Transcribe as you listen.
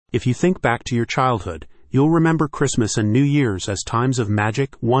If you think back to your childhood, you'll remember Christmas and New Year's as times of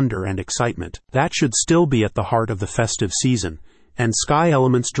magic, wonder, and excitement. That should still be at the heart of the festive season, and Sky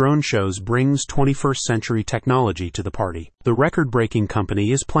Elements Drone Shows brings 21st century technology to the party. The record-breaking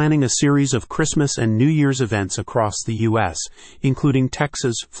company is planning a series of Christmas and New Year's events across the U.S., including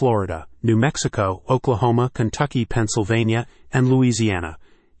Texas, Florida, New Mexico, Oklahoma, Kentucky, Pennsylvania, and Louisiana.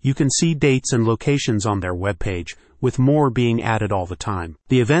 You can see dates and locations on their webpage, with more being added all the time.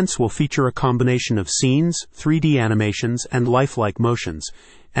 The events will feature a combination of scenes, 3D animations, and lifelike motions,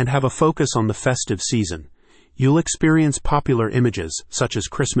 and have a focus on the festive season. You'll experience popular images, such as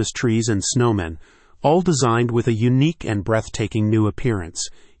Christmas trees and snowmen, all designed with a unique and breathtaking new appearance.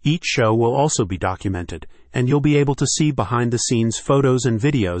 Each show will also be documented, and you'll be able to see behind-the-scenes photos and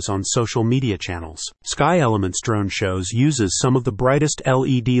videos on social media channels. Sky Elements Drone Shows uses some of the brightest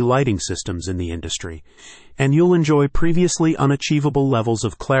LED lighting systems in the industry, and you'll enjoy previously unachievable levels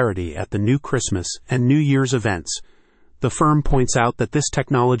of clarity at the new Christmas and New Year's events. The firm points out that this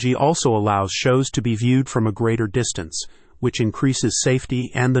technology also allows shows to be viewed from a greater distance, which increases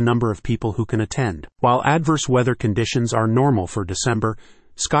safety and the number of people who can attend. While adverse weather conditions are normal for December,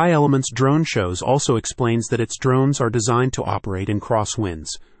 Sky Elements Drone Shows also explains that its drones are designed to operate in crosswinds,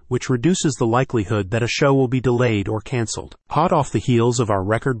 which reduces the likelihood that a show will be delayed or canceled. Hot off the heels of our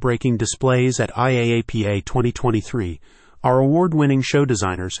record-breaking displays at IAAPA 2023, our award-winning show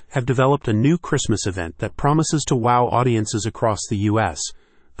designers have developed a new Christmas event that promises to wow audiences across the U.S.,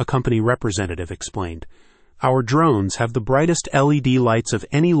 a company representative explained. Our drones have the brightest LED lights of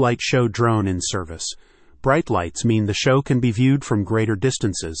any light show drone in service. Bright lights mean the show can be viewed from greater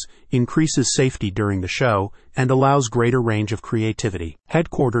distances, increases safety during the show, and allows greater range of creativity.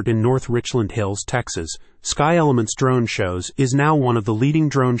 Headquartered in North Richland Hills, Texas, Sky Elements Drone Shows is now one of the leading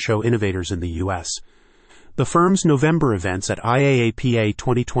drone show innovators in the U.S. The firm's November events at IAAPA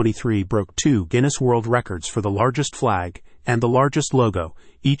 2023 broke 2 Guinness World Records for the largest flag and the largest logo,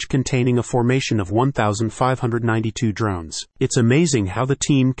 each containing a formation of 1,592 drones. It's amazing how the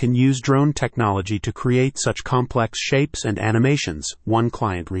team can use drone technology to create such complex shapes and animations, one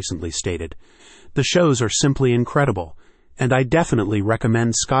client recently stated. The shows are simply incredible, and I definitely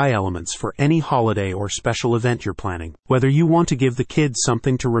recommend Sky Elements for any holiday or special event you're planning. Whether you want to give the kids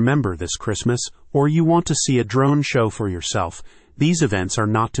something to remember this Christmas, or you want to see a drone show for yourself, these events are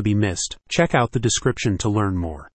not to be missed. Check out the description to learn more.